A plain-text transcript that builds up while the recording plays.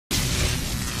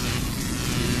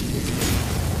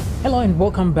Hello and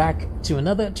welcome back to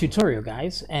another tutorial,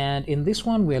 guys, and in this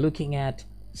one we're looking at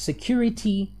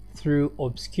security through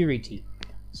obscurity.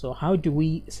 So how do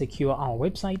we secure our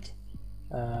website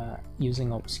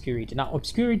using obscurity? Now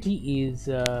obscurity is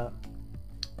the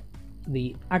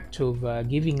act of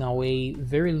giving away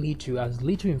as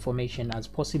little information as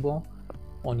possible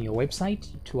on your website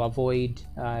to avoid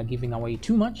giving away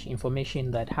too much information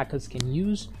that hackers can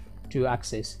use to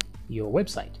access your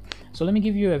website. So let me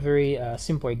give you a very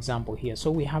simple example here.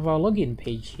 So we have our login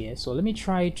page here. So let me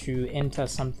try to enter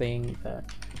something,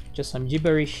 just some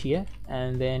gibberish here,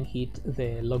 and then hit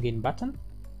the login button.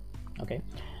 Okay,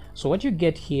 so what you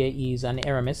get here is an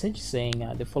error message saying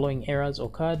the following errors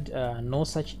occurred, no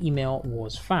such email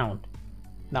was found.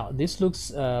 Now this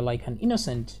looks like an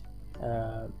innocent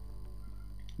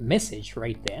message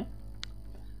right there.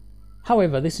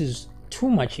 However, this is too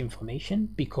much information,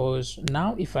 because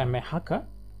now if I'm a hacker,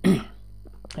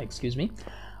 excuse me,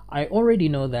 I already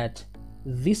know that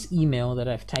this email that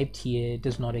I've typed here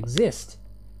does not exist.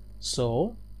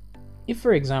 So if,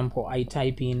 for example, I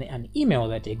type in an email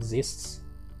that exists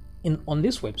on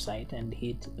this website and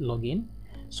hit login,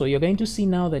 so you're going to see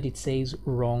now that it says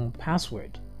wrong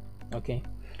password. Okay,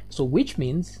 so which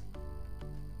means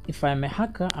if I'm a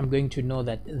hacker, I'm going to know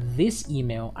that this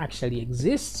email actually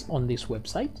exists on this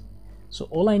website. So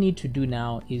all I need to do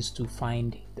now is to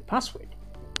find the password.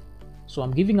 So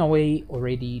I'm giving away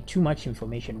already too much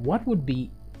information. What would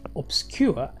be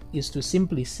obscure is to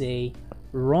simply say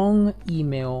wrong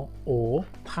email or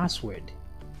password.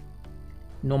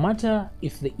 No matter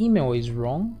if the email is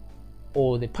wrong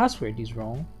or the password is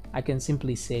wrong, I can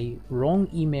simply say wrong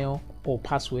email or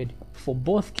password for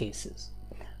both cases.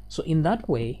 So in that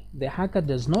way, the hacker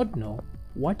does not know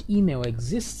what email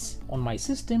exists on my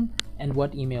system and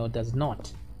what email does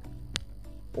not,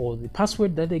 or the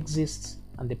password that exists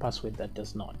and the password that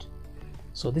does not.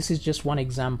 So this is just one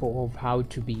example of how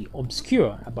to be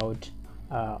obscure about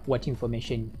what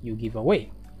information you give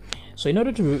away. So in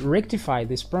order to rectify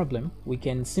this problem, we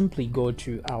can simply go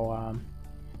to our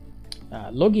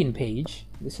login page.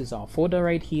 This is our folder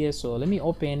right here. So let me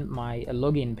open my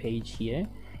login page here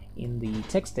in the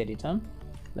text editor.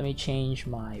 Let me change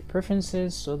my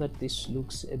preferences so that this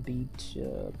looks a bit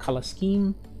color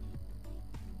scheme.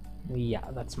 Yeah,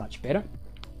 that's much better.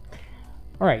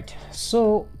 All right,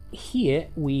 so here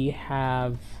we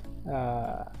have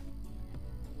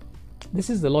this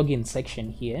is the login section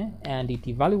here, and it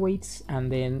evaluates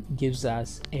and then gives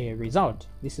us a result.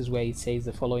 This is where it says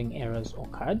the following errors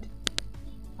occurred,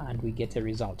 and we get a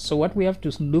result. So what we have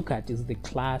to look at is the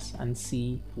class and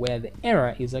see where the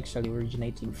error is actually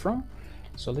originating from.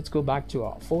 So let's go back to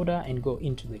our folder and go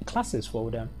into the classes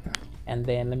folder, and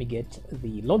then let me get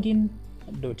the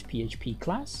login.php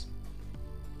class.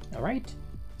 All right,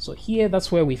 so here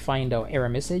that's where we find our error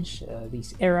message.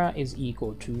 This error is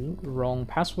equal to wrong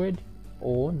password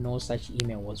or no such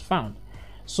email was found.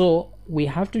 So we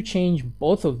have to change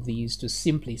both of these to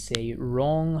simply say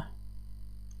wrong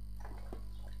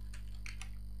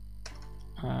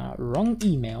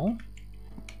email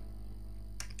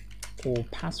or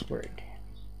password,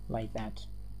 like that.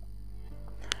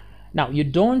 Now you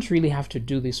don't really have to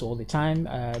do this all the time.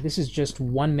 This is just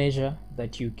one measure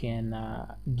that you can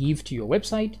give to your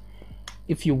website.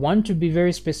 If you want to be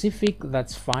very specific,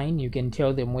 that's fine. You can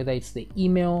tell them whether it's the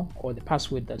email or the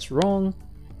password that's wrong,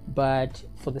 but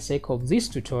for the sake of this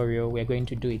tutorial, we're going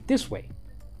to do it this way.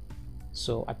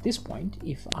 So at this point,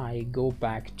 if I go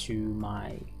back to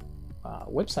my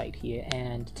website here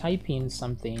and type in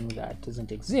something that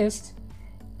doesn't exist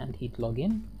and hit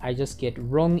login, I just get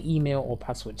wrong email or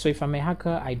password. So if I'm a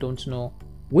hacker, I don't know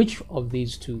which of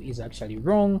these two is actually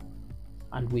wrong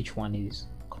and which one is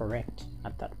correct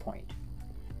at that point.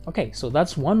 Okay, so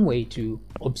that's one way to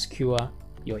obscure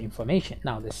your information.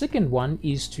 Now the second one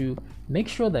is to make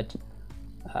sure that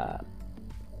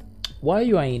while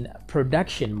you are in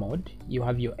production mode, you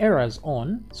have your errors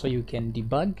on, so you can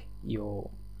debug your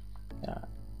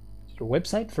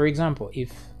website. For example,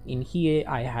 if in here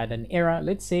I had an error,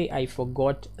 let's say I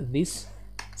forgot this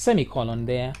semicolon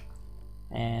there,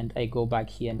 and I go back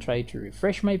here and try to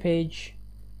refresh my page,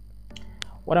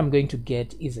 what I'm going to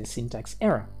get is a syntax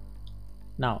error.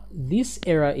 Now this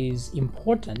error is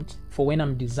important for when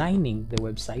I'm designing the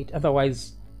website.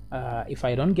 Otherwise, if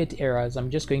I don't get errors, I'm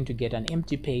just going to get an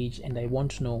empty page and I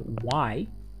won't know why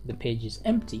the page is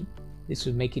empty. This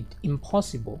will make it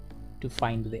impossible to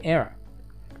find the error.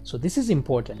 So this is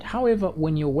important. However,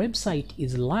 when your website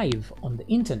is live on the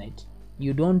internet,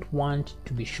 you don't want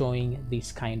to be showing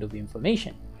this kind of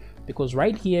information, because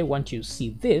right here, once you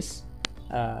see this,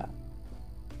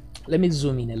 let me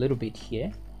zoom in a little bit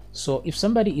here. So if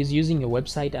somebody is using your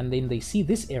website and then they see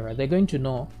this error, they're going to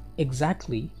know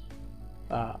exactly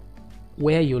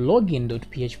where your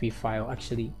login.php file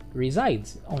actually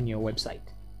resides on your website,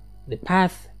 the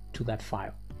path to that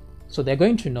file. So they're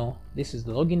going to know this is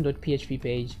the login.php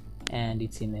page and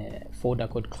it's in a folder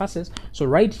called classes. So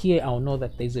right here, I'll know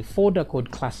that there's a folder called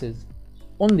classes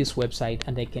on this website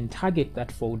and I can target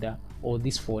that folder or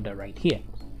this folder right here.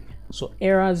 So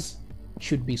errors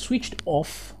should be switched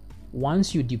off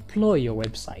once you deploy your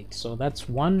website. So that's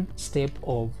one step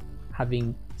of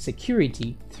having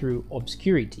security through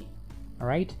Obscurity. All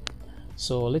right,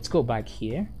 so let's go back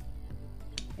here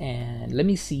and let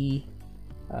me see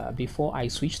before I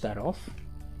switch that off.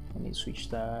 Let me switch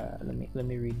the let me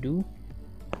redo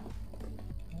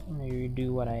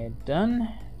what I had done.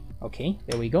 Okay,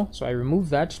 there we go. So I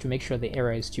removed that to make sure the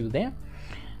error is still there.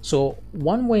 So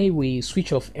one way we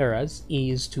switch off errors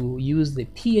is to use the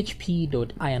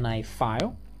php.ini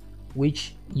file,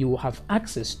 which you have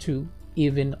access to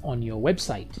even on your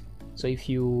website. So if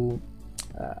you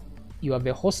have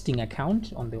a hosting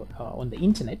account on the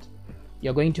internet,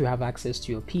 you're going to have access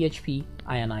to your PHP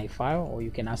Ini file, or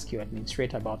you can ask your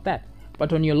administrator about that.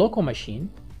 But on your local machine,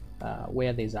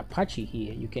 where there's Apache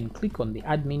here, you can click on the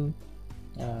admin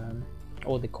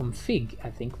or the config, I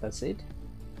think that's it,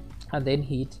 and then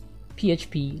hit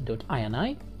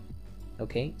php.ini.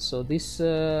 Okay, so this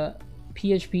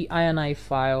PHP Ini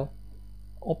file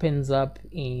opens up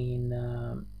in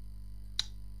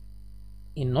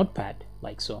Notepad,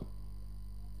 like so.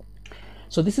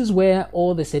 So this is where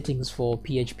all the settings for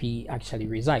PHP actually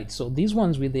reside. So these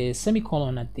ones with the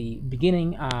semicolon at the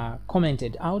beginning are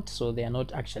commented out, so they are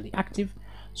not actually active.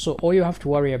 So all you have to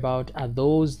worry about are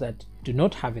those that do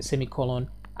not have a semicolon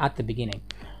at the beginning.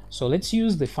 So let's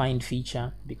use the find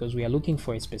feature because we are looking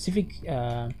for a specific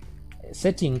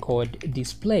setting called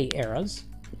display errors.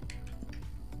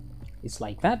 It's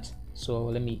like that. So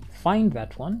let me find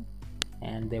that one,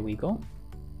 and there we go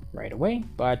right away.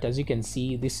 But as you can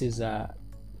see, this is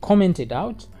commented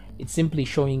out. It's simply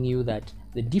showing you that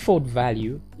the default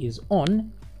value is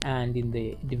on, and in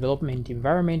the development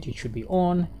environment it should be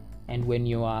on, and when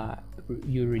you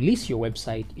release your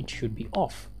website it should be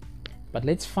off. But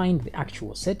let's find the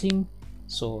actual setting.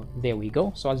 So there we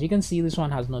go. So as you can see, this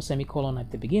one has no semicolon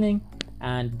at the beginning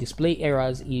and display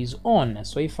errors is on.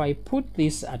 So if I put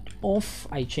this at off,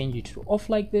 I change it to off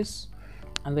like this,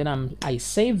 and then I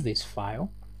save this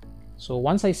file. So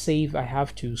once I save, I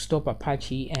have to stop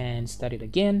Apache and start it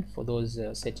again for those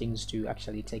settings to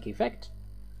actually take effect.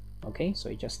 Okay, so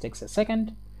it just takes a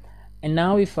second. And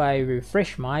now if I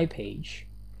refresh my page,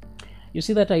 you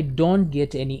see that I don't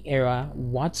get any error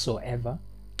whatsoever.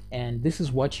 And this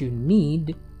is what you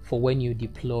need for when you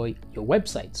deploy your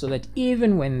website, so that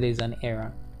even when there's an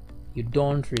error, you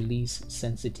don't release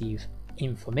sensitive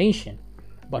information.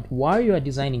 But while you are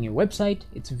designing your website,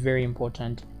 it's very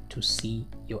important to see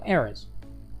your errors.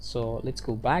 So let's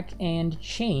go back and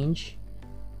change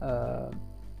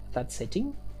that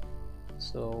setting.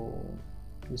 So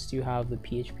we still have the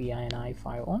PHP Ini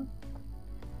file on.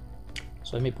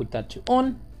 So let me put that to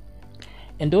on.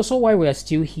 And also, while we are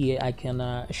still here, I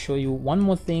can show you one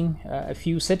more thing, a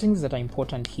few settings that are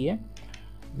important here.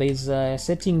 There's a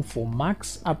setting for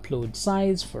max upload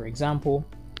size, for example.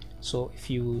 So if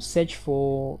you search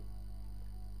for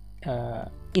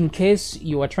in case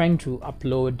you are trying to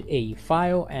upload a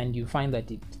file and you find that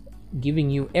it's giving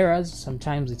you errors,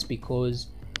 sometimes it's because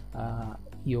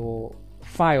your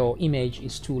file image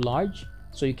is too large.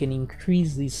 So you can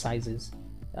increase these sizes.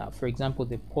 For example,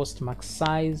 the post max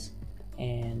size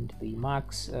and the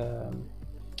max,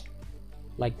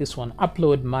 like this one,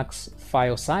 upload max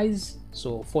file size.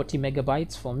 So 40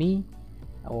 megabytes for me,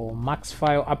 or max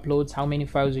file uploads, how many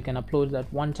files you can upload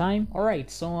at one time. All right,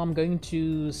 so I'm going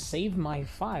to save my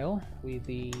file with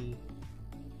the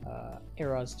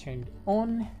errors turned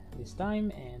on this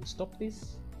time and stop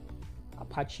this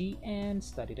Apache and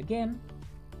start it again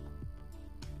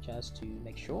just to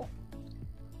make sure,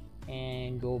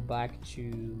 and go back to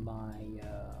my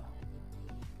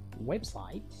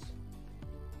website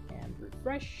and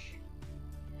refresh,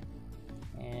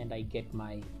 and I get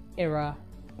my error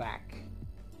back.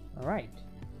 All right,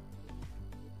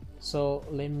 so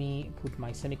let me put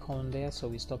my semicolon there so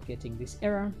we stop getting this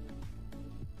error,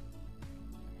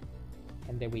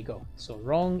 and there we go. So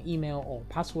wrong email or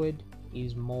password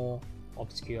is more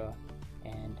obscure,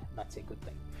 and that's a good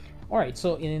thing. All right,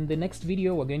 so in the next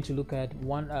video we're going to look at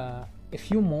a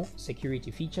few more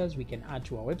security features we can add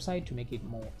to our website to make it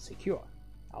more secure.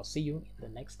 I'll see you in the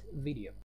next video.